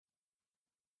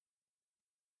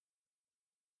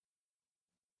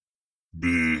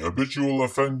The Habitual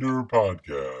Offender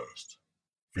podcast.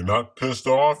 If you're not pissed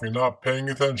off, you're not paying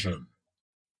attention.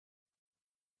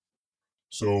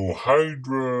 So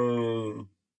hydroxychloroquine,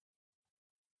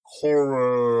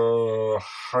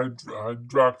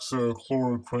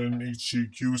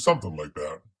 HCQ, something like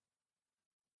that.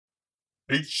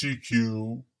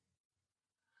 HCQ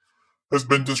has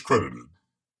been discredited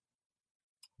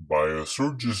by a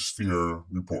Surgisphere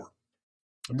report.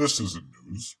 And this isn't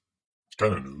news. It's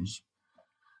kind of news.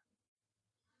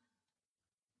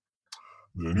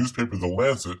 The newspaper The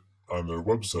Lancet, on their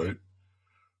website,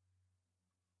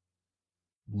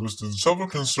 listed several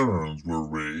concerns were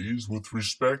raised with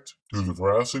respect to the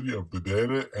veracity of the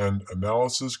data and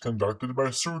analysis conducted by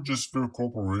Surgisphere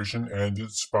Corporation and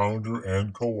its founder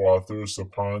and co-author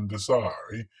Sapan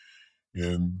Desai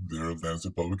in their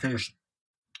Lancet publication.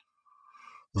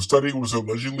 The study was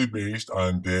allegedly based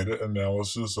on data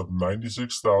analysis of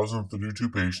 96,032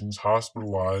 patients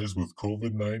hospitalized with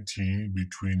COVID-19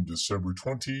 between December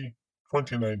 20,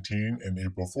 2019 and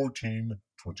April 14,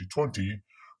 2020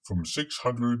 from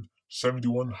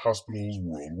 671 hospitals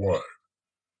worldwide.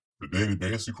 The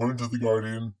database, according to The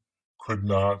Guardian, could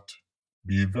not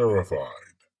be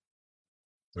verified.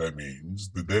 That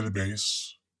means the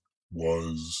database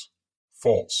was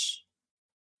false.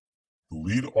 The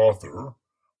lead author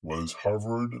was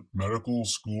Harvard Medical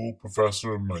School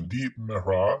professor Mandeep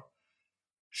Mehra.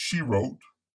 She wrote,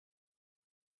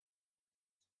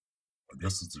 I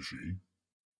guess it's a she,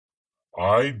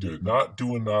 I did not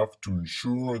do enough to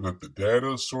ensure that the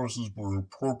data sources were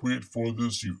appropriate for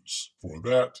this use. For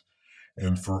that,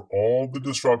 and for all the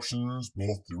disruptions,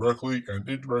 both directly and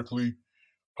indirectly,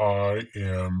 I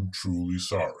am truly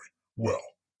sorry. Well,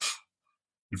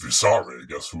 if you're sorry, I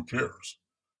guess who cares?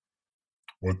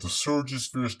 What the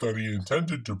Surgisphere study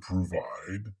intended to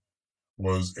provide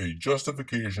was a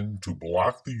justification to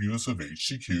block the use of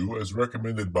HCQ as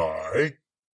recommended by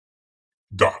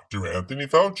Dr. Anthony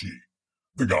Fauci,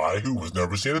 the guy who was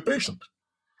never seen a patient,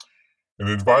 an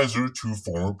advisor to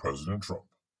former President Trump.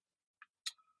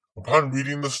 Upon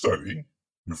reading the study,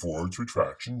 before its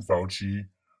retraction, Fauci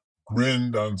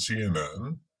grinned on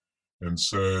CNN and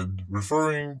said,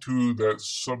 referring to that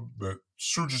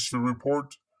Surgisphere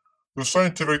report, the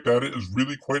scientific data is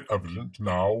really quite evident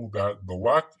now that the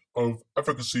lack of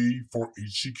efficacy for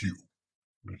HCQ.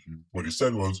 What he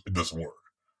said was, it doesn't work.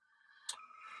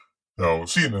 Now,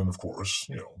 CNN, of course,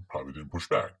 probably didn't push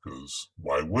back, because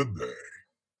why would they?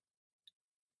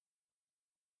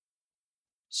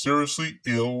 Seriously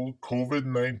ill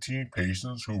COVID-19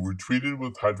 patients who were treated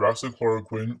with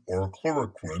hydroxychloroquine or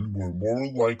chloroquine were more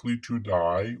likely to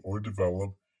die or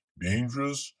develop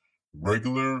dangerous,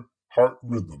 regular heart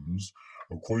rhythms,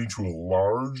 according to a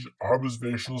large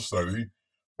observational study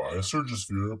by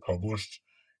Surgisphere published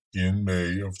in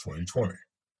May of 2020.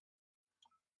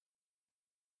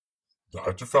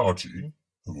 Dr. Fauci,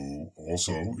 who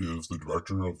also is the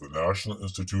director of the National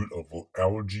Institute of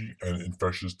Allergy and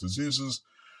Infectious Diseases,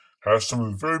 has from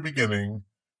the very beginning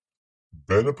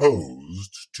been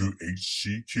opposed to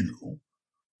HCQ,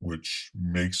 which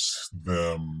makes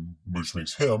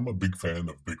him a big fan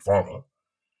of Big Pharma,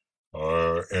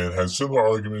 and has similar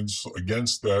arguments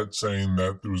against that, saying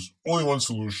that there's only one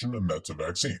solution, and that's a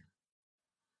vaccine.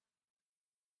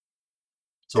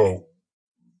 So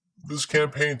this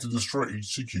campaign to destroy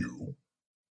HCQ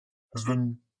has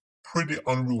been pretty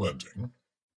unrelenting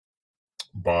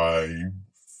by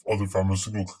other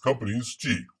pharmaceutical companies.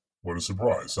 Gee, what a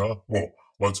surprise, huh? Well,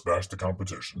 let's bash the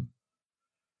competition.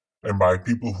 And by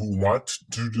people who want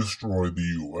to destroy the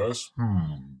U.S.,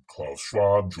 Klaus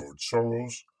Schwab, George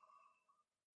Soros.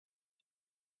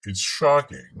 It's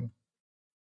shocking.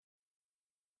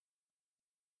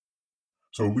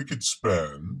 So we could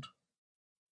spend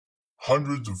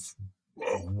hundreds of,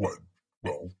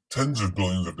 tens of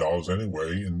billions of dollars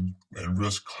anyway, and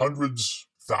risk hundreds,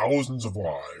 thousands of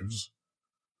lives,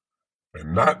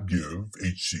 and not give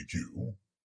HCQ,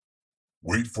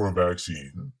 wait for a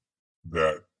vaccine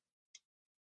that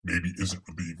maybe isn't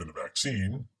really even a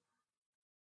vaccine,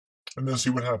 and then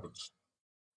see what happens.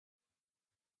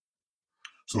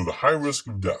 So the high risk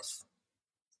of death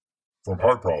from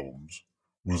heart problems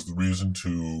was the reason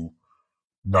to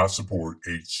not support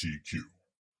HCQ.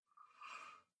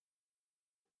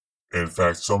 In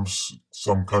fact,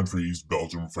 some countries,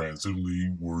 Belgium, France,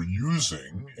 Italy, were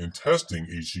using and testing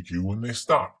HCQ when they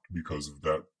stopped because of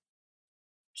that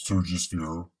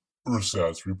Surgisphere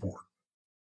ersatz report.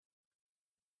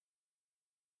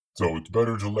 So it's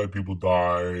better to let people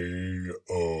die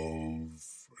of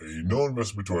a known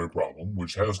respiratory problem,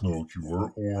 which has no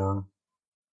cure, or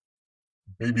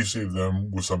maybe save them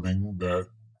with something that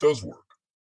does work.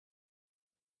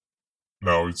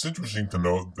 Now, it's interesting to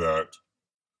note that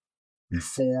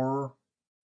before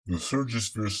the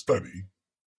Surgisphere study,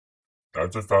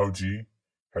 Dr. Fauci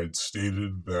had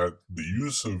stated that the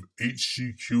use of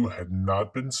HCQ had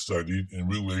not been studied in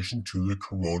relation to the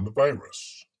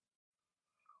coronavirus.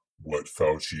 What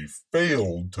Fauci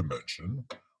failed to mention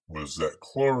was that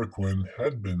chloroquine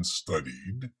had been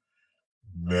studied,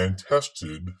 then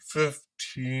tested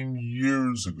 15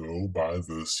 years ago by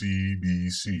the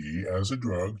CDC as a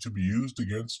drug to be used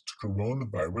against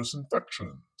coronavirus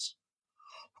infections.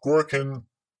 Chloroquine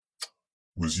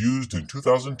was used in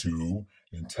 2002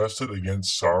 and tested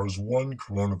against SARS-1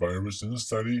 coronavirus in a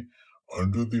study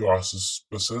under the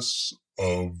auspices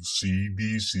of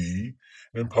CDC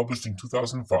and published in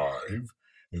 2005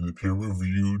 in the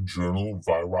peer-reviewed journal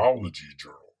Virology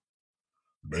Journal.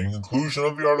 The main conclusion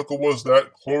of the article was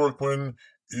that chloroquine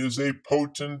is a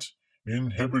potent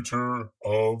inhibitor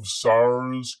of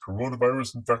SARS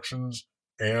coronavirus infections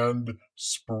and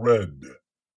spread.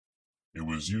 It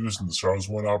was used in the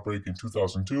SARS-1 outbreak in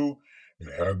 2002 and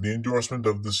had the endorsement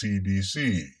of the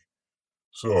CDC.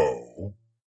 So,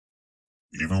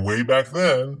 even way back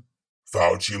then,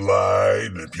 Fauci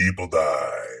lied and people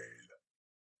died.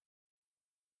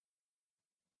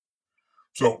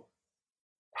 So,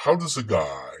 how does a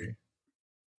guy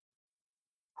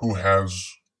who has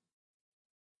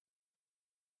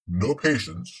no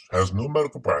patients, has no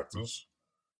medical practice,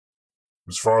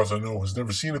 as far as I know, has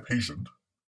never seen a patient,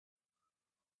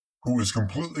 who is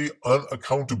completely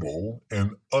unaccountable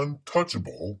and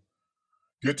untouchable,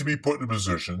 get to be put in a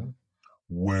position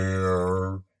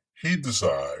where he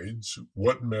decides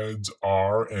what meds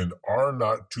are and are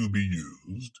not to be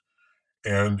used,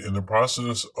 and in the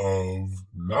process of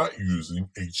not using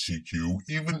HCQ,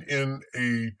 even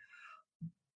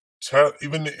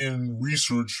in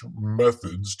research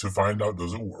methods to find out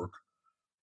does it work,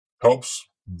 helps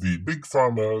the big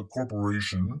pharma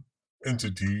corporation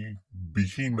entity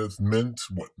behemoth mint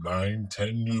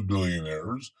 9-10 new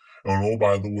billionaires. And oh,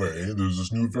 by the way, there's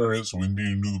this new variant, so we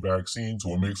need a new vaccine, so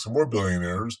we'll make some more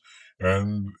billionaires.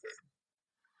 And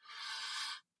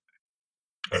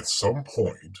at some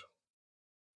point,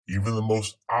 even the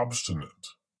most obstinate,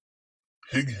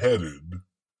 pig-headed,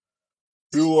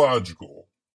 illogical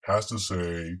has to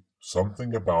say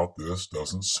something about this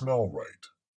doesn't smell right.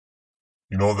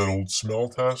 You know that old smell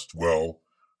test? Well,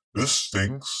 this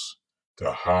stinks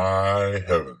to high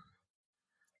heaven.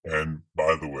 And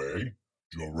by the way,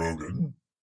 Joe Rogan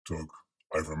took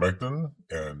ivermectin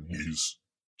and he's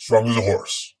strong as a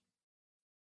horse.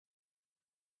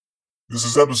 This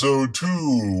is episode 2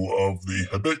 of the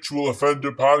Habitual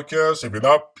Offender podcast. If you're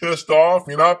not pissed off,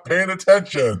 you're not paying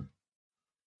attention.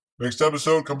 Next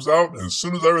episode comes out as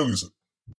soon as I release it.